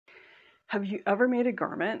Have you ever made a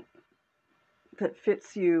garment that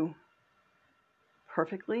fits you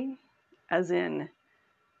perfectly, as in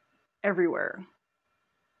everywhere?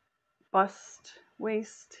 Bust,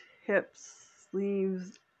 waist, hips,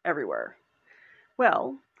 sleeves, everywhere.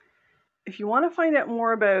 Well, if you want to find out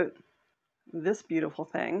more about this beautiful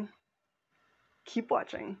thing, keep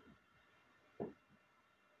watching.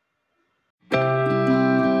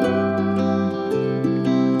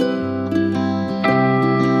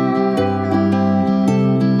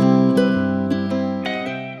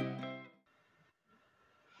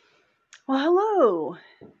 Well, hello,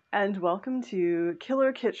 and welcome to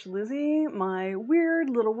Killer Kitsch Lizzie, my weird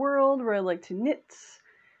little world where I like to knit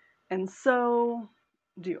and sew,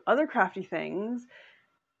 do other crafty things,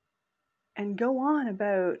 and go on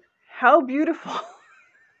about how beautiful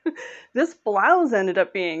this blouse ended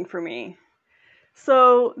up being for me.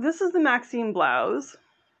 So this is the Maxine Blouse.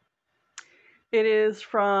 It is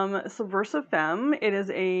from Subversive Femme. It is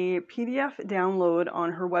a PDF download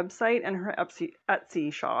on her website and her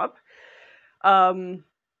Etsy shop.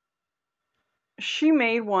 She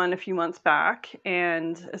made one a few months back,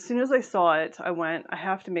 and as soon as I saw it, I went, I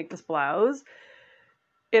have to make this blouse.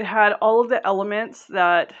 It had all of the elements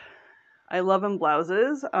that I love in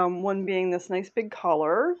blouses, one being this nice big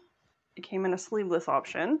collar. It came in a sleeveless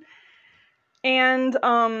option, and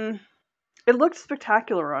it looked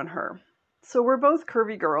spectacular on her. So we're both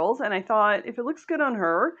curvy girls, and I thought if it looks good on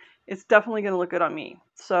her, it's definitely going to look good on me.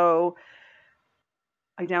 So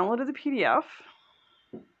I downloaded the PDF,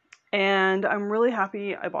 and I'm really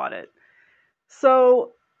happy I bought it.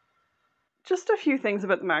 So just a few things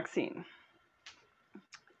about the Maxine.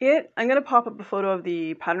 I'm going to pop up a photo of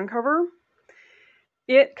the pattern cover.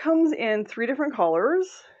 It comes in 3 different colors.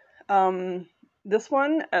 This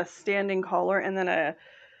one, a standing collar, and then a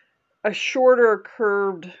shorter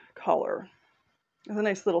curved collar. There's a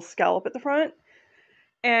nice little scallop at the front.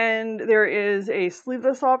 And there is a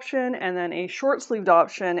sleeveless option and then a short sleeved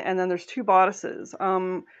option, and then there's 2 bodices.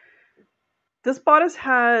 This bodice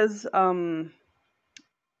has 2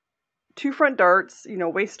 front darts,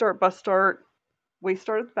 waist dart, bust dart, waist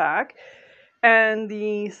dart at the back. And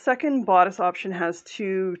the second bodice option has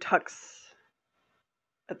 2 tucks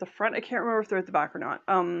at the front. I can't remember if they're at the back or not.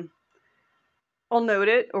 I'll note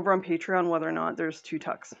it over on Patreon whether or not there's 2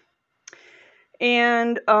 tucks.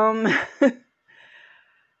 And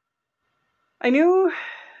I knew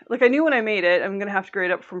when I made it, I'm going to have to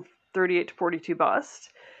grade up from 38 to 42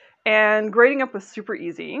 bust. And grading up was super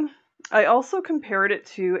easy. I also compared it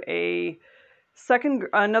to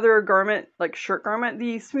another garment, like shirt garment,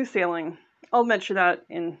 the Smooth Sailing. I'll mention that,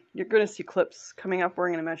 and you're going to see clips coming up where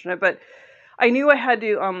I'm going to mention it. But I knew I had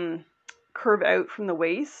to curve out from the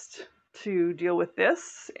waist to deal with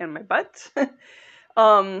this and my butt.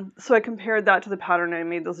 So I compared that to the pattern and I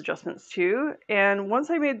made those adjustments too. And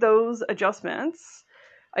once I made those adjustments,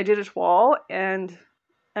 I did a toile and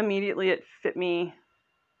immediately it fit me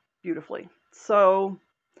beautifully. So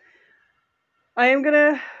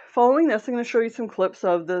following this, I'm going to show you some clips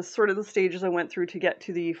of the stages I went through to get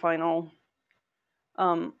to the final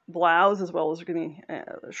blouse, as well as there's going to be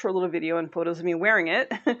a short little video and photos of me wearing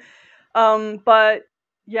it. But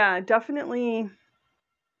yeah, definitely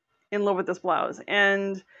in love with this blouse.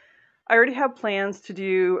 And I already have plans to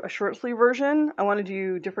do a short sleeve version. I want to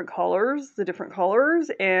do the different colors,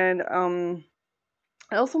 and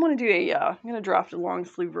I also want to do I'm going to draft a long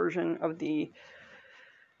sleeve version of the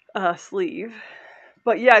sleeve.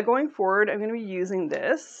 But yeah, going forward, I'm going to be using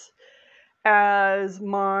this as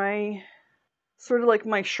my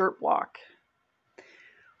my shirt block.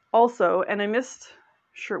 Also, and I missed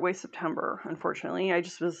Shirtwaist September, unfortunately. I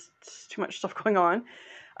just was too much stuff going on.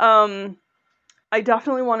 I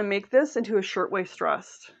definitely want to make this into a shirtwaist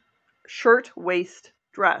dress. Say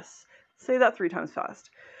that 3 times fast.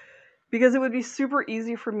 Because it would be super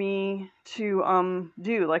easy for me to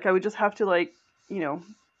do. Like, I would just have to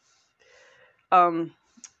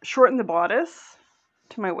shorten the bodice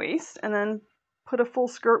to my waist and then put a full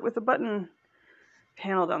skirt with a button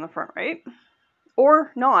panel down the front, right?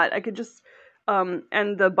 Or not. I could just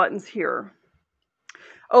end the buttons here.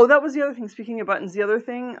 Oh, that was the other thing. Speaking of buttons, the other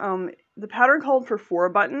thing, the pattern called for 4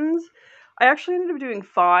 buttons. I actually ended up doing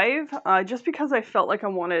 5, just because I felt like I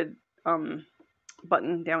wanted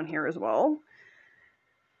button down here as well.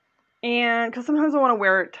 And because sometimes I want to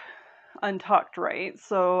wear it untucked, right?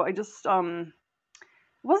 So I just it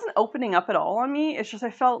wasn't opening up at all on me. It's just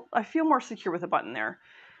I feel more secure with a button there.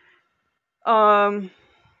 But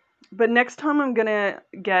next time I'm gonna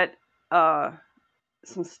get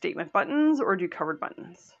some statement buttons or do covered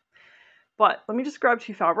buttons. But let me just grab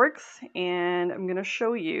 2 fabrics and I'm gonna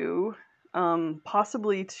show you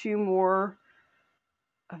possibly 2 more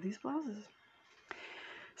of these blouses.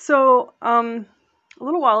 So, a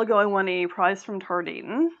little while ago, I won a prize from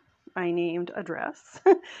Dayton. I named a dress.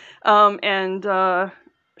 And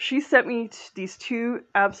she sent me these 2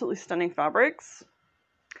 absolutely stunning fabrics.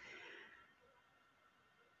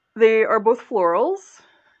 They are both florals.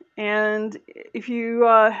 And if you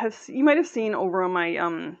you might have seen over on my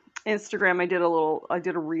Instagram, I did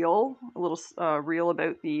a reel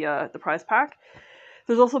about the prize pack.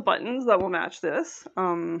 There's also buttons that will match this.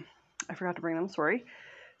 I forgot to bring them, sorry.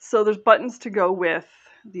 So there's buttons to go with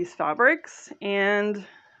these fabrics, and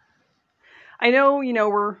I know,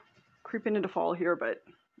 we're creeping into fall here, but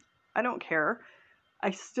I don't care. I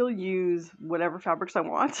still use whatever fabrics I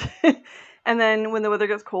want. And then when the weather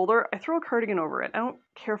gets colder, I throw a cardigan over it. I don't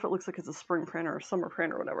care if it looks like it's a spring print or a summer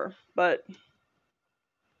print or whatever. But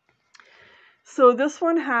so this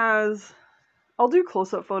one has, I'll do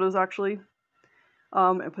close-up photos actually,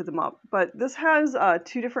 and put them up. But this has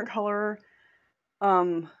 2 different color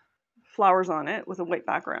flowers on it with a white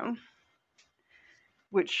background,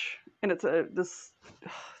 and it's it's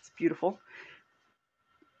beautiful.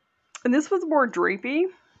 And this was more drapey.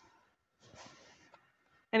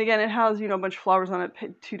 And again, it has, a bunch of flowers on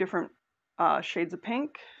it, 2 different shades of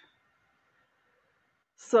pink.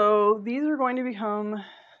 So these are going to become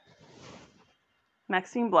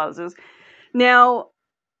Maxine blouses. Now,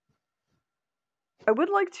 I would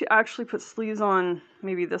like to actually put sleeves on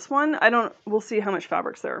maybe this one. We'll see how much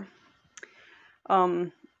fabric's there.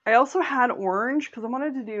 I also had orange because I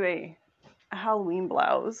wanted to do a Halloween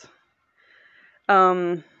blouse.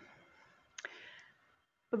 But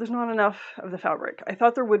there's not enough of the fabric. I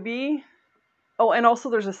thought there would be. Oh, and also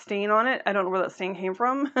there's a stain on it. I don't know where that stain came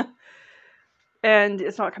from. And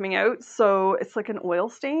it's not coming out. So it's like an oil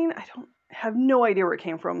stain. I have no idea where it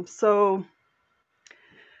came from. So,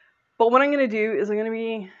 but what I'm going to do is I'm going to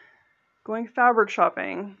be going fabric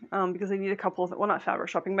shopping because I need a couple of, well, not fabric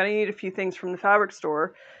shopping, but I need a few things from the fabric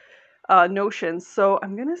store, Notions. So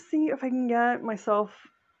I'm going to see if I can get myself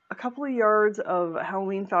a couple of yards of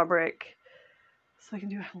Halloween fabric so I can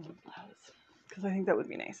do a Halloween blouse, because I think that would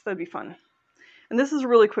be nice. That'd be fun. And this is a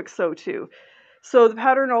really quick sew too. So the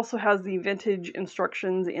pattern also has the vintage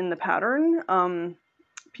instructions in the pattern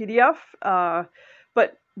PDF,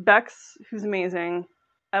 but Bex, who's amazing,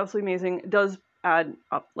 absolutely amazing, does add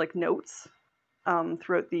up like notes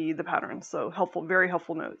throughout the pattern. So helpful, very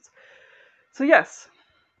helpful notes. So yes,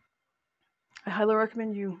 I highly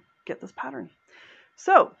recommend you get this pattern.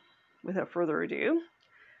 So without further ado,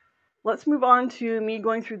 let's move on to me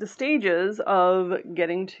going through the stages of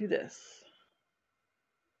getting to this.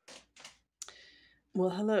 Well,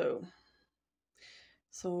 hello.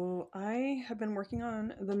 So I have been working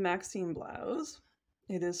on the Maxine blouse.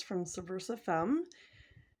 It is from Subversive Femme.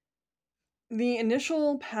 The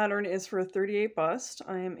initial pattern is for a 38 bust.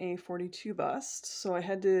 I am a 42 bust, so I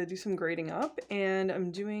had to do some grading up, and I'm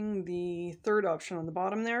doing the 3rd option on the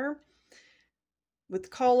bottom there with the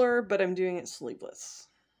collar, but I'm doing it sleeveless.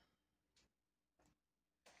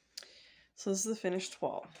 So this is the finished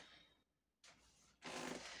toile.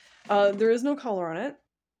 There is no collar on it.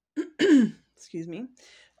 Excuse me.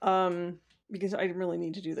 Because I didn't really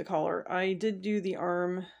need to do the collar. I did do the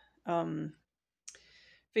arm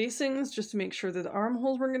facings just to make sure that the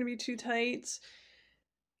armholes weren't going to be too tight.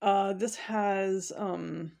 This has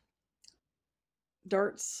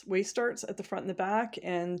darts, waist darts at the front and the back,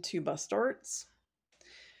 and 2 bust darts.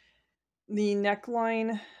 The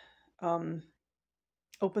neckline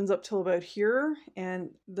opens up till about here,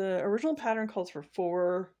 and the original pattern calls for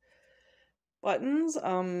 4 buttons,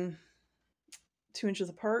 2 inches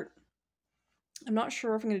apart. I'm not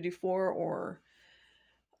sure if I'm going to do 4 or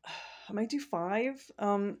I might do 5.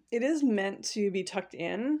 It is meant to be tucked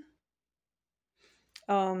in.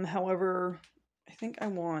 However, I think I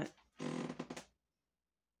want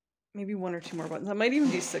maybe 1 or 2 more buttons. I might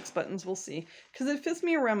even do 6 buttons. We'll see, because it fits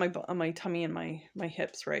me around my tummy and my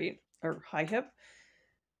hips, right, or high hip.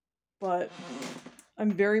 But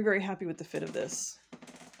I'm very, very happy with the fit of this.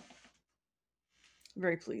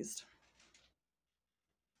 Very pleased.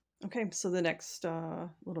 Okay, so the next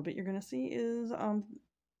little bit you're gonna see is I'm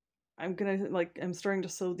starting to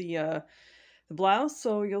sew the blouse.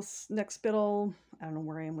 So next bit I don't know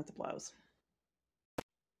where I am with the blouse.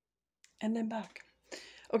 And then back.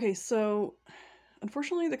 Okay, so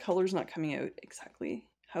unfortunately the color's not coming out exactly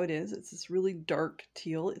how it is. It's this really dark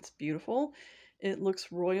teal. It's beautiful. It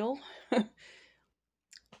looks royal.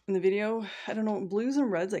 In the video, I don't know, blues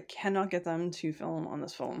and reds, I cannot get them to film on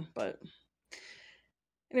this phone, but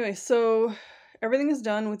anyway, so everything is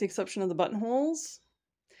done with the exception of the buttonholes.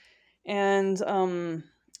 And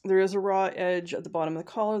there is a raw edge at the bottom of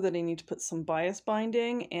the collar that I need to put some bias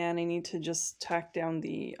binding, and I need to just tack down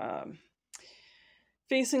the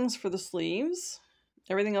facings for the sleeves.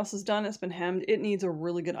 Everything else is done. It's been hemmed. It needs a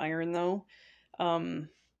really good iron though,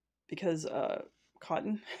 because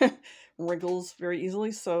cotton wrinkles very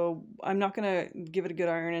easily, so I'm not going to give it a good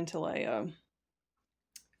iron until I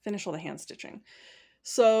finish all the hand stitching.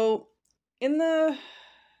 So in the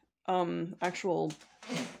actual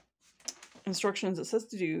instructions, it says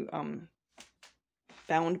to do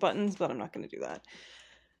bound buttons, but I'm not going to do that.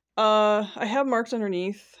 I have marked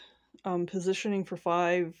underneath positioning for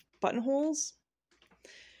 5 buttonholes.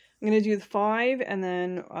 I'm going to do the 5 and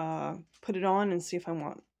then put it on and see if I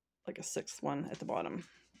want like a 6th one at the bottom,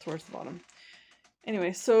 towards the bottom.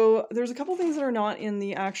 Anyway, so there's a couple things that are not in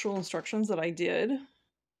the actual instructions that I did.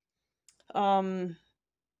 Was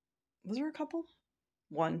there a couple?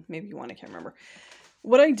 One, maybe one, I can't remember.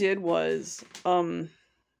 What I did was, to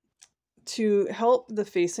help the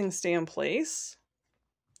facing stay in place,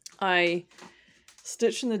 I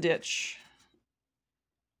stitched in the ditch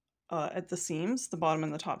at the seams, the bottom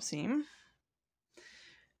and the top seam,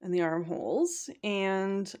 and the armholes,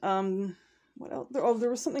 and what else? Oh, there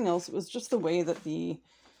was something else. It was just the way that the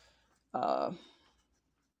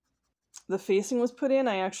facing was put in.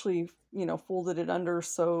 I actually, you know, folded it under,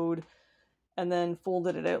 sewed, and then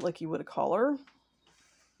folded it out like you would a collar.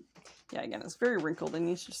 Yeah, again, it's very wrinkled. I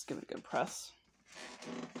need to just give it a good press.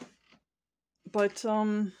 But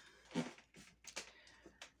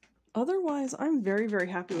otherwise, I'm very, very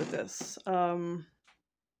happy with this.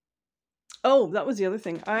 Oh, that was the other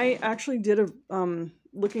thing. I actually did a,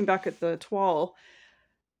 looking back at the toile,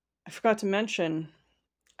 I forgot to mention,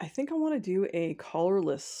 I think I want to do a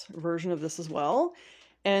collarless version of this as well.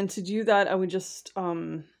 And to do that, I would just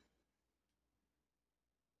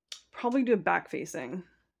probably do a back facing.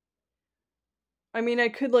 I mean, I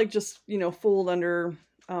could like just, you know, fold under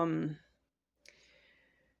the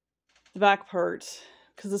back part,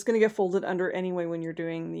 because it's going to get folded under anyway when you're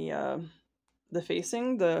doing the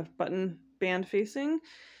facing, the button band facing,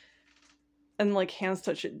 and like hand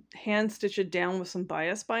stitch it down with some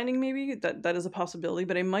bias binding. Maybe that is a possibility,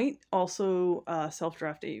 but I might also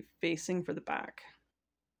self-draft a facing for the back.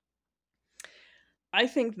 I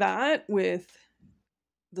think that with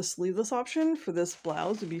the sleeveless option for this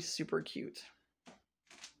blouse would be super cute.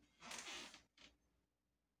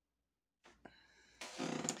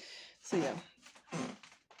 So yeah,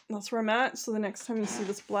 that's where I'm at. So the next time you see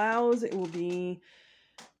this blouse, it will be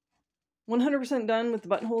 100% done with the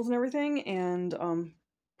buttonholes and everything, and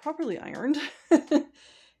properly ironed.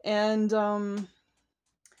 And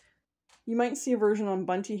you might see a version on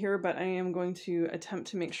Bunty here, but I am going to attempt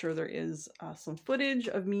to make sure there is some footage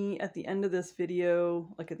of me at the end of this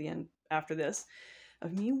video, like at the end after this,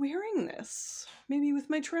 of me wearing this, maybe with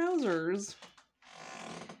my trousers.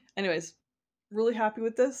 Anyways, really happy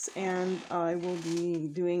with this, and I will be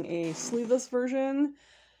doing a sleeveless version,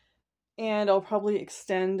 and I'll probably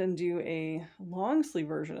extend and do a long sleeve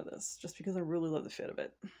version of this just because I really love the fit of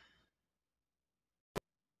it.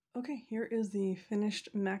 Okay, here is the finished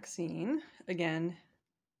Maxine. Again,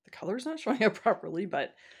 the color's not showing up properly,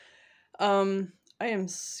 but I am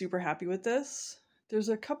super happy with this. There's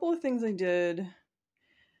a couple of things I did,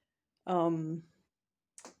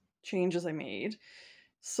 changes I made.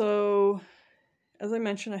 So as I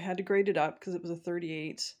mentioned, I had to grade it up because it was a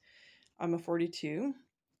 38. I'm a 42.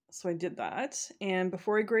 So I did that. And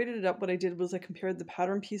before I graded it up, what I did was I compared the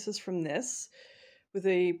pattern pieces from this with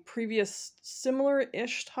a previous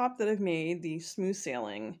similar-ish top that I've made, the Smooth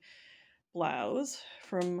Sailing blouse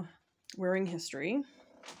from Wearing History.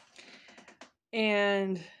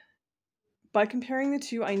 And by comparing the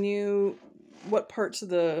two, I knew what parts of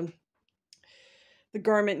the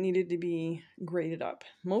garment needed to be graded up.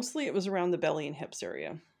 Mostly it was around the belly and hips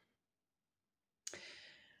area.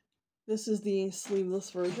 This is the sleeveless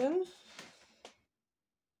version.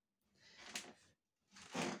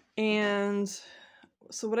 And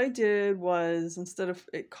so what I did was, instead of,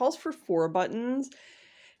 it calls for 4 buttons,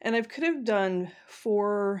 and I could have done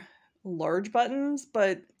 4 large buttons,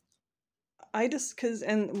 but I just,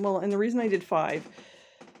 and the reason I did 5,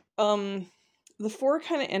 the 4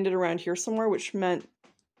 kind of ended around here somewhere, which meant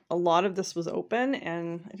a lot of this was open,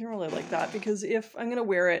 and I didn't really like that, because if I'm going to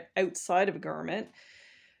wear it outside of a garment,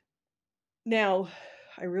 now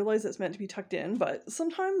I realize it's meant to be tucked in, but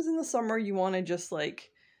sometimes in the summer you want to just like,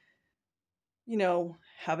 you know,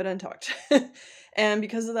 have it untucked. And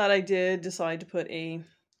because of that, I did decide to put a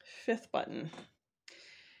 5th button.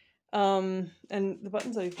 And the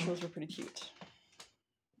buttons I chose were pretty cute.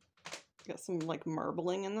 Got some like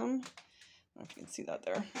marbling in them. I don't know if you can see that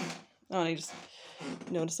there. Oh, and I just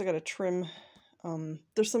noticed I got to trim.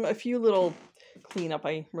 There's a few little cleanup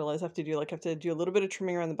I realize I have to do. Like I have to do a little bit of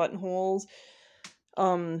trimming around the buttonholes.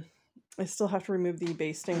 I still have to remove the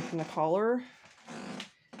basting from the collar.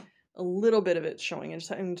 A little bit of it's showing.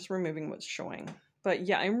 I'm just removing what's showing. But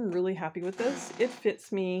yeah, I'm really happy with this. It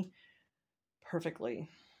fits me perfectly.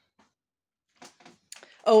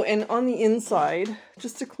 Oh, and on the inside,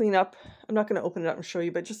 just to clean up, I'm not going to open it up and show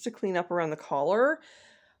you, but just to clean up around the collar,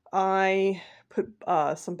 I put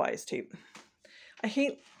some bias tape. I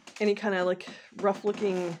hate any kind of like rough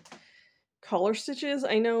looking collar stitches.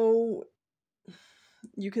 I know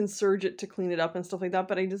you can serge it to clean it up and stuff like that,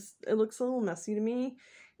 but it looks a little messy to me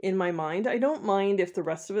in my mind. I don't mind if the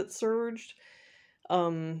rest of it's serged,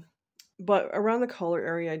 but around the collar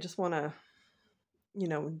area, I just want to, you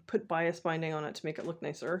know, put bias binding on it to make it look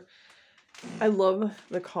nicer. I love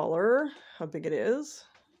the collar, how big it is.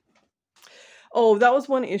 Oh, that was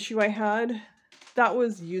one issue I had. That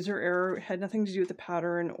was user error. It had nothing to do with the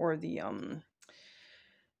pattern or the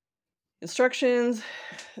instructions.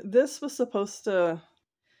 This was supposed to,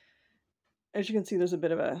 as you can see, there's a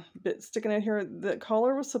bit of a bit sticking out here. The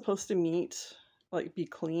collar was supposed to be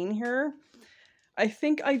clean here. I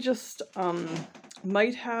think I just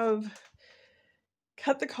might have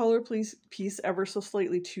cut the collar piece ever so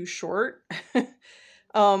slightly too short.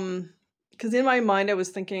 Because in my mind I was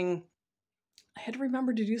thinking I had to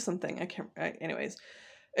remember to do something. Anyways.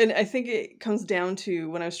 And I think it comes down to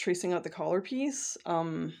when I was tracing out the collar piece.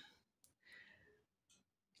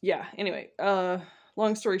 Yeah, anyway,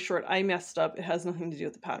 long story short, I messed up. It has nothing to do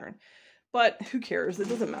with the pattern. But who cares? It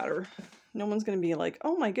doesn't matter. No one's going to be like,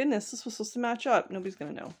 oh my goodness, this was supposed to match up. Nobody's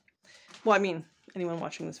going to know. Well, I mean, anyone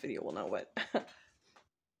watching this video will know, but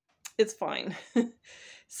it's fine.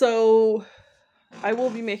 So I will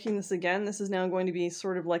be making this again. This is now going to be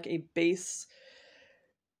sort of like a base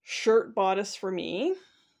shirt bodice for me.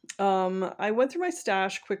 I went through my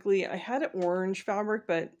stash quickly. I had an orange fabric,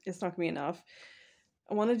 but it's not gonna be enough.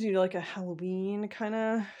 I want to do like a Halloween kind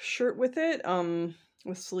of shirt with it,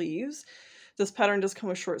 with sleeves. This pattern does come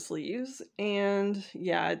with short sleeves, and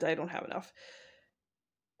yeah, I don't have enough.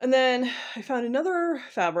 And then I found another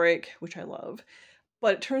fabric, which I love,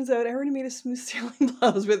 but it turns out I already made a smooth sailing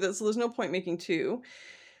blouse with it, so there's no point making two.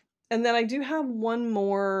 And then I do have one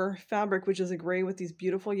more fabric, which is a gray with these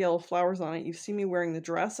beautiful yellow flowers on it. You've seen me wearing the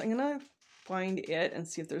dress. I'm going to find it and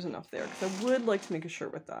see if there's enough there, because I would like to make a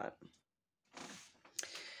shirt with that.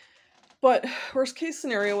 But worst case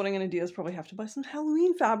scenario, what I'm going to do is probably have to buy some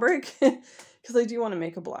Halloween fabric, because I do want to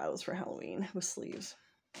make a blouse for Halloween with sleeves.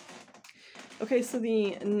 Okay, so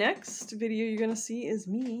the next video you're going to see is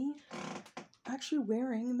me actually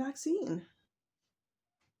wearing Maxine.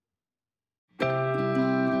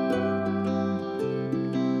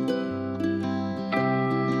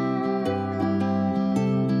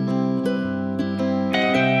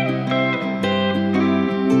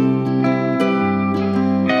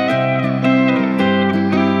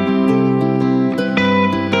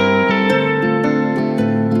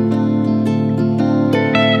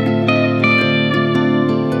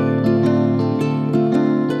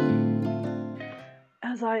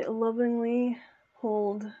 As I lovingly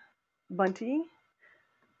hold Bunty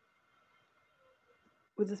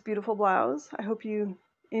with this beautiful blouse, I hope you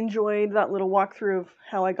enjoyed that little walkthrough of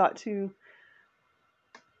how I got to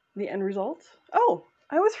the end result. Oh,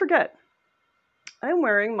 I always forget. I'm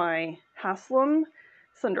wearing my Haslam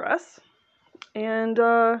sundress and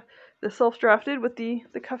the self-drafted with the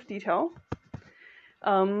cuff detail.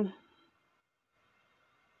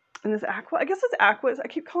 And this aqua, I guess it's aqua. I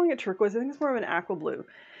keep calling it turquoise. I think it's more of an aqua blue.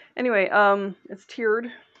 Anyway, it's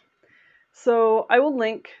tiered. So I will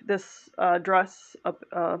link this dress up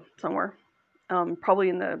somewhere, probably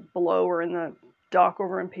in the below or in the doc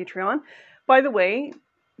over on Patreon. By the way,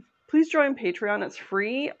 please join Patreon. It's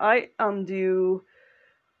free. I do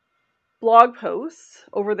blog posts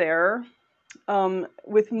over there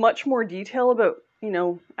with much more detail about, you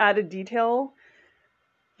know, added detail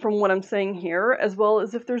from what I'm saying here, as well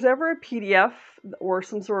as if there's ever a PDF or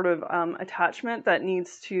some sort of attachment that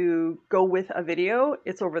needs to go with a video,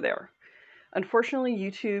 it's over there. Unfortunately,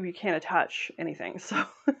 YouTube, you can't attach anything, so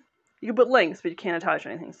you can put links, but you can't attach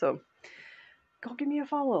anything, so go give me a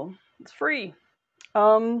follow. It's free.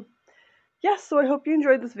 Yes, so I hope you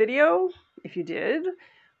enjoyed this video. If you did,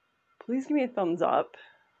 please give me a thumbs up.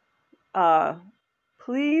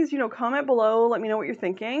 Please, you know, comment below, let me know what you're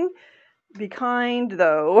thinking. Be kind,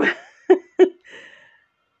 though.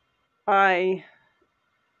 I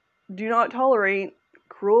do not tolerate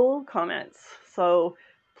cruel comments, so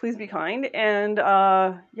please be kind. And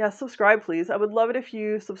yeah, subscribe, please. I would love it if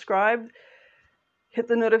you subscribed. hit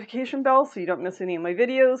the notification bell so you don't miss any of my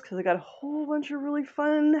videos, because I got a whole bunch of really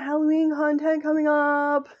fun Halloween content coming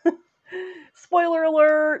up. Spoiler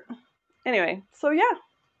alert! Anyway, so yeah.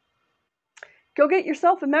 Go get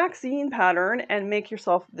yourself a Maxine pattern and make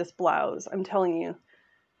yourself this blouse. I'm telling you,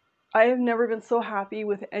 I have never been so happy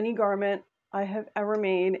with any garment I have ever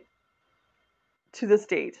made to this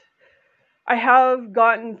date. I have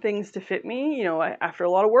gotten things to fit me, you know, after a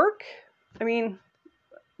lot of work. I mean,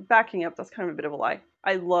 backing up, that's kind of a bit of a lie.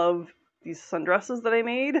 I love these sundresses that I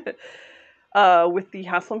made with the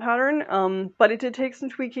Haslam pattern, but it did take some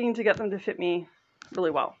tweaking to get them to fit me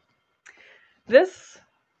really well. This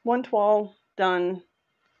one toile done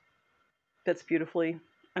fits beautifully.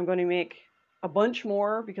 I'm going to make a bunch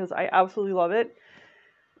more because I absolutely love it,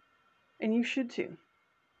 and you should too.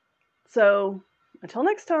 So until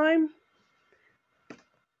next time,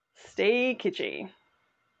 stay kitschy.